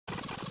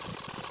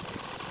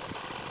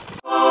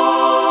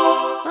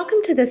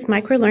to this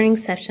microlearning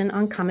session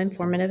on Common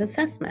Formative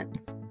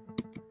Assessments.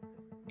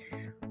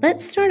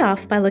 Let's start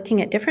off by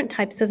looking at different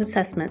types of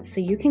assessments so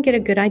you can get a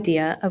good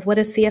idea of what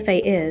a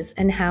CFA is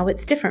and how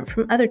it's different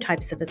from other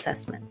types of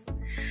assessments.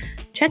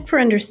 Check for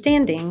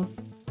Understanding,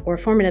 or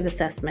formative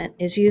assessment,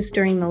 is used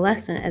during the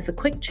lesson as a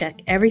quick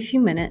check every few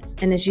minutes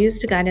and is used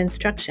to guide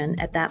instruction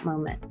at that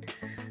moment.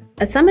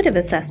 A summative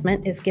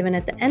assessment is given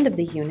at the end of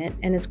the unit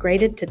and is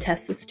graded to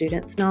test the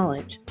student's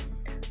knowledge.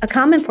 A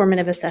common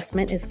formative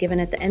assessment is given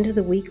at the end of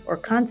the week or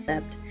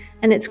concept,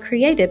 and it's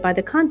created by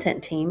the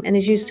content team and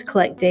is used to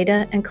collect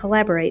data and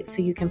collaborate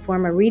so you can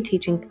form a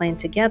reteaching plan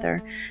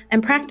together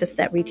and practice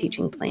that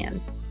reteaching plan.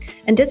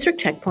 And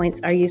district checkpoints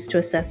are used to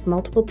assess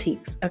multiple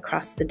TEKs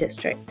across the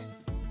district.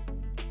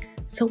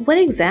 So what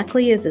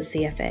exactly is a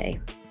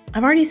CFA?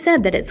 I've already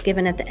said that it's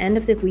given at the end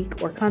of the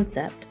week or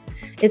concept.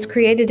 It's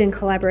created in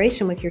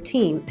collaboration with your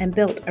team and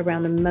built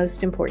around the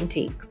most important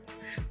TEKs.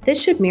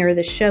 This should mirror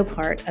the show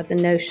part of the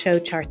no-show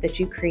chart that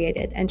you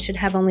created and should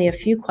have only a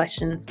few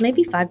questions,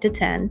 maybe 5 to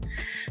 10,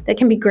 that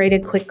can be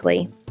graded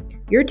quickly.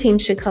 Your team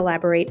should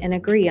collaborate and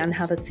agree on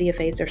how the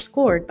CFAs are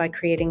scored by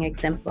creating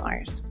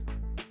exemplars.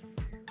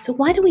 So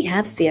why do we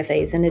have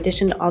CFAs in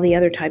addition to all the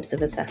other types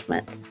of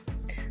assessments?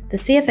 The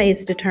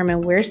CFAs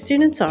determine where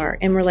students are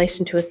in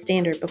relation to a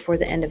standard before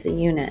the end of the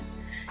unit.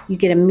 You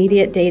get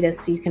immediate data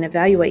so you can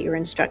evaluate your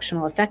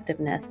instructional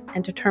effectiveness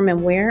and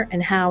determine where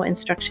and how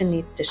instruction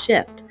needs to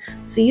shift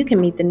so you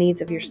can meet the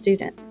needs of your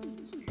students.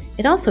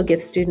 It also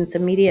gives students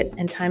immediate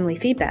and timely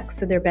feedback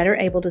so they're better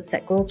able to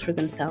set goals for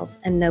themselves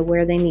and know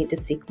where they need to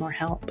seek more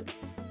help.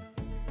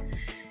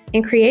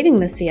 In creating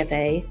the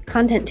CFA,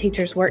 content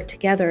teachers work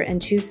together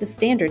and choose the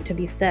standard to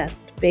be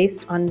assessed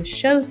based on the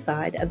show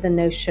side of the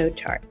no-show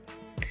chart.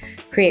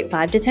 Create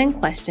 5 to 10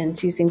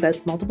 questions using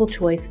both multiple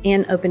choice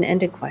and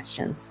open-ended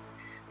questions.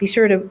 Be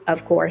sure to,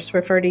 of course,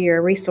 refer to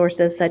your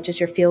resources such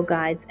as your field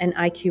guides and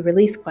IQ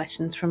release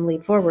questions from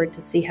Lead Forward to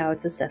see how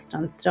it's assessed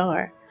on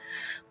STAR.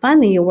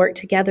 Finally, you'll work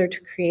together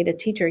to create a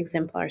teacher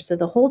exemplar so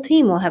the whole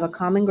team will have a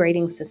common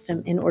grading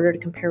system in order to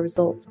compare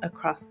results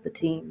across the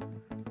team.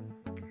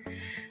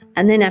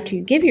 And then after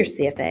you give your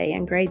CFA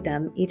and grade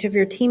them, each of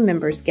your team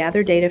members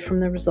gather data from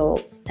the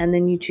results, and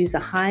then you choose a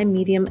high,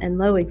 medium, and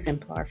low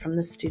exemplar from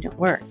the student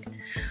work.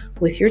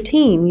 With your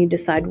team, you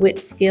decide which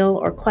skill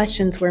or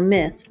questions were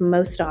missed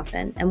most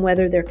often and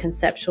whether they're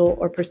conceptual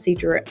or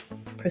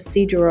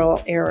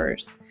procedural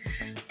errors.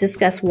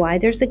 Discuss why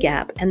there's a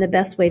gap and the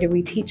best way to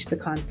reteach the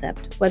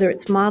concept, whether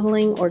it's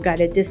modeling or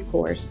guided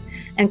discourse,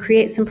 and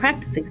create some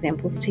practice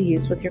examples to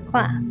use with your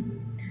class.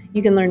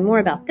 You can learn more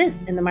about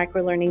this in the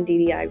Microlearning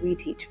DDI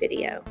Reteach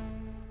video.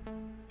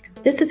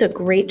 This is a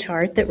great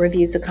chart that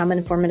reviews the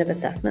Common Formative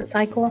Assessment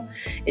cycle.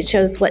 It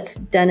shows what's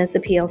done as the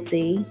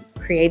PLC,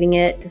 creating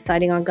it,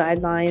 deciding on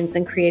guidelines,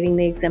 and creating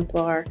the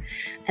exemplar,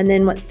 and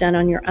then what's done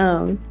on your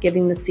own,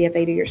 giving the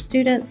CFA to your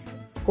students,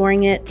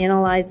 scoring it,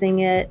 analyzing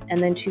it,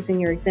 and then choosing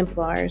your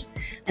exemplars,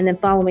 and then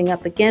following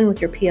up again with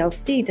your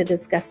PLC to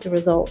discuss the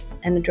results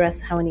and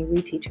address how any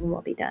reteaching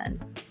will be done.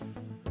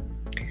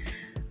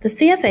 The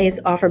CFAs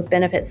offer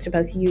benefits to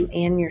both you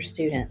and your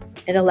students.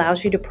 It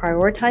allows you to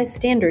prioritize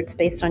standards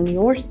based on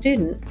your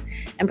students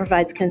and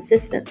provides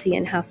consistency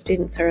in how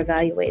students are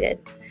evaluated.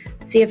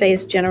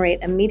 CFAs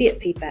generate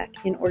immediate feedback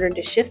in order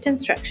to shift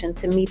instruction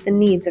to meet the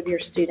needs of your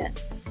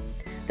students.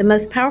 The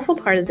most powerful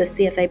part of the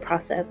CFA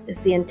process is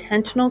the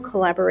intentional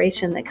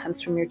collaboration that comes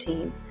from your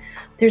team.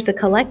 There's a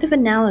collective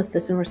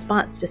analysis and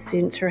response to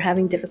students who are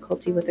having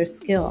difficulty with their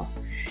skill.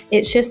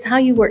 It shifts how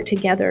you work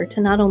together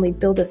to not only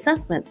build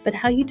assessments, but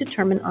how you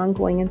determine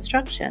ongoing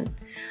instruction.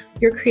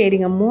 You're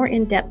creating a more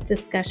in-depth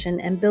discussion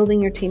and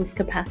building your team's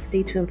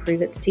capacity to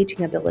improve its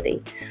teaching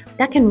ability.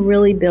 That can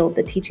really build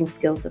the teaching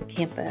skills of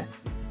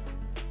campus.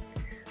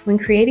 When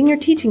creating your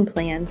teaching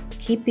plan,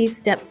 keep these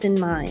steps in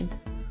mind.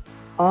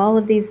 All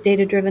of these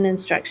data-driven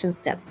instruction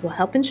steps will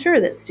help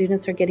ensure that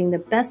students are getting the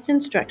best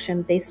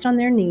instruction based on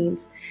their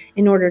needs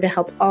in order to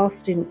help all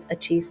students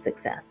achieve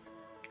success.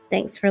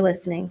 Thanks for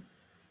listening.